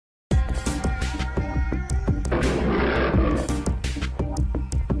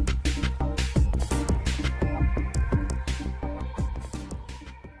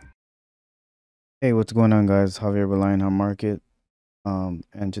Hey, what's going on, guys? Javier Reliant on Market.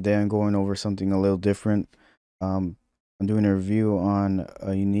 And today I'm going over something a little different. Um, I'm doing a review on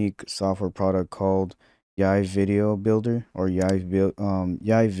a unique software product called Yive Video Builder or Yive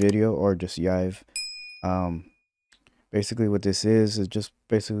Video or just Yive. Um, Basically what this is just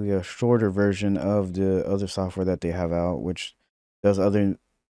basically a shorter version of the other software that they have out, which does other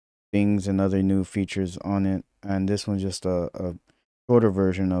things and other new features on it. And this one's just a shorter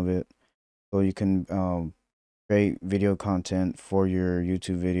version of it. So you can create video content for your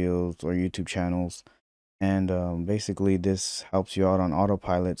YouTube videos or YouTube channels. And basically, this helps you out on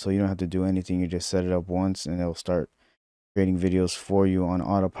autopilot. So you don't have to do anything. You just set it up once and it'll start creating videos for you on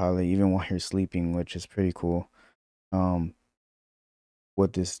autopilot, even while you're sleeping, which is pretty cool. Um,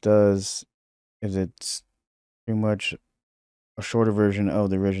 what this does is it's pretty much a shorter version of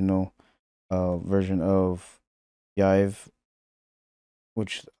the original version of Yive,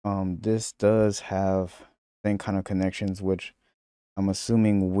 which this does have same kind of connections, which I'm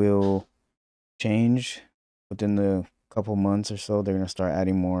assuming will change within the couple months or so. They're gonna start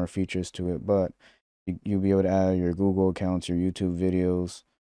adding more features to it, but you'll be able to add your Google accounts, your YouTube videos,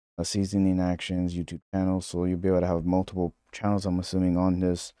 seasoning actions, YouTube channels. So you'll be able to have multiple channels, I'm assuming, on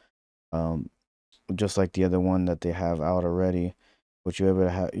this, um, just like the other one that they have out already. But you're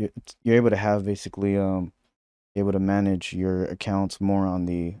able to have basically able to manage your accounts more on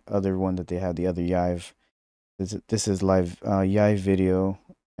the other one that they have, the other Yive. This is live Yive video,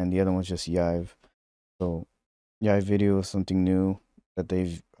 and the other one's just Yive. So yeah, video is something new that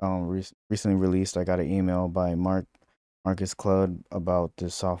they've recently released. I got an email by Marcus Club about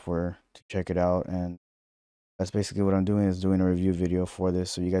this software to check it out, and that's basically what I'm doing is doing a review video for this,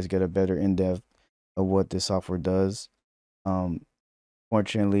 so you guys get a better in depth of what this software does. Um,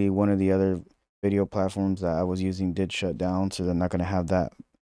 Fortunately, one of the other video platforms that I was using did shut down, so they're not gonna have that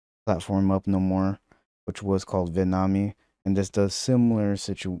platform up no more, which was called Vidnami, and this does similar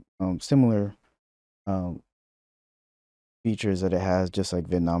um features that it has, just like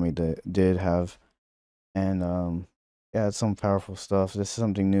Vidnami did have. And yeah, it's some powerful stuff. This is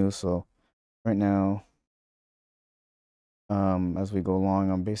something new. So right now, as we go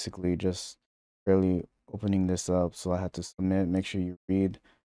along, I'm basically just barely opening this up. So I have to submit. Make sure you read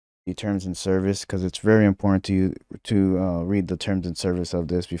the terms and service, because it's very important to you to read the terms and service of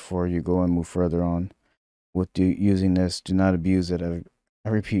this before you go and move further on with using this. Do not abuse it. I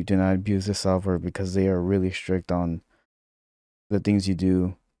repeat, do not abuse this software, because they are really strict on the things you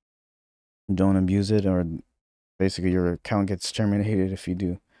do. Don't abuse it, or basically your account gets terminated if you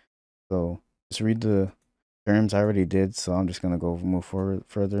do. So just read the terms. I already did, so I'm just gonna go move forward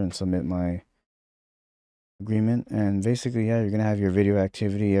further and submit my agreement. And basically, yeah, you're gonna have your video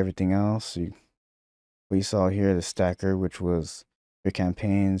activity, everything else. What you saw here, the stacker, which was your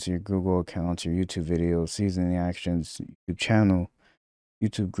campaigns, your Google accounts, your YouTube videos, seasoning actions, YouTube channel,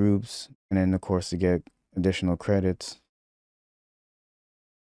 YouTube groups, and then of course to get additional credits,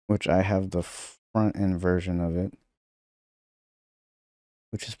 which I have the front end version of it,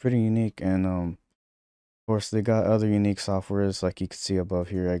 which is pretty unique. And of course, they got other unique softwares like you can see above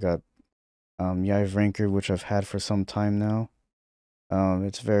here. I got Yive Ranker, which I've had for some time now.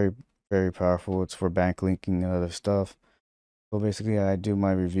 It's very powerful. It's for backlinking and other stuff. So basically, I do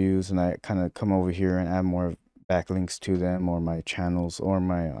my reviews and I kind of come over here and add more backlinks to them, or my channels, or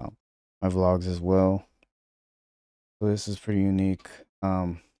my vlogs as well. So this is pretty unique.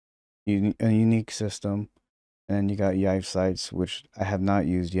 A unique system. And then you got Yive sites, which I have not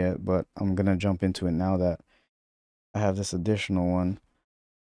used yet, but I'm gonna jump into it now that I have this additional one.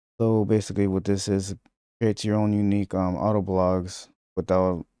 So basically what this is, it creates your own unique auto blogs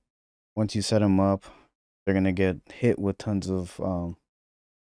without, once you set them up, they're gonna get hit with tons of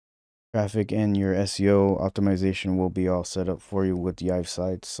traffic, and your SEO optimization will be all set up for you with the Yive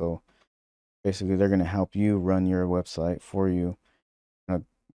sites. So basically they're gonna help you run your website for you. And of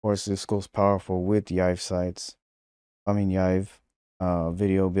course this goes powerful with Yive sites. I mean Yive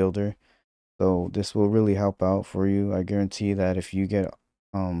video builder. So this will really help out for you. I guarantee that if you get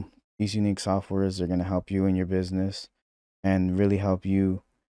these unique softwares, they're gonna help you in your business and really help you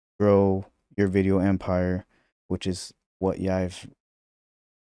grow your video empire, which is what Yive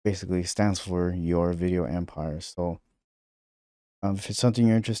basically stands for, your video empire. So if it's something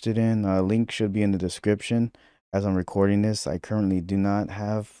you're interested in, a link should be in the description. As I'm recording this, I currently do not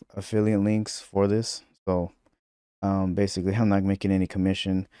have affiliate links for this. So basically, I'm not making any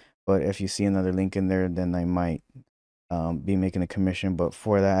commission. But if you see another link in there, then I might be making a commission. But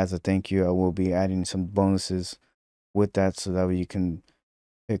for that, as a thank you, I will be adding some bonuses with that, so that way you can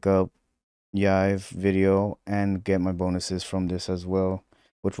pick up Yive video and get my bonuses from this as well.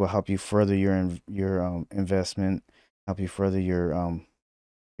 which will help you further your investment, help you further your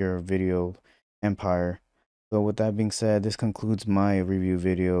video empire. So with that being said, this concludes my review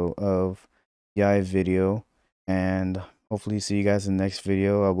video of Yive video, and hopefully see you guys in the next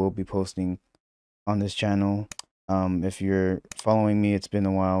video. I will be posting on this channel. If you're following me, it's been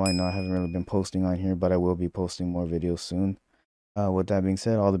a while. I know I haven't really been posting on here, but I will be posting more videos soon. With that being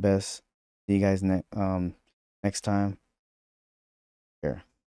said, all the best. See you guys next time. Here.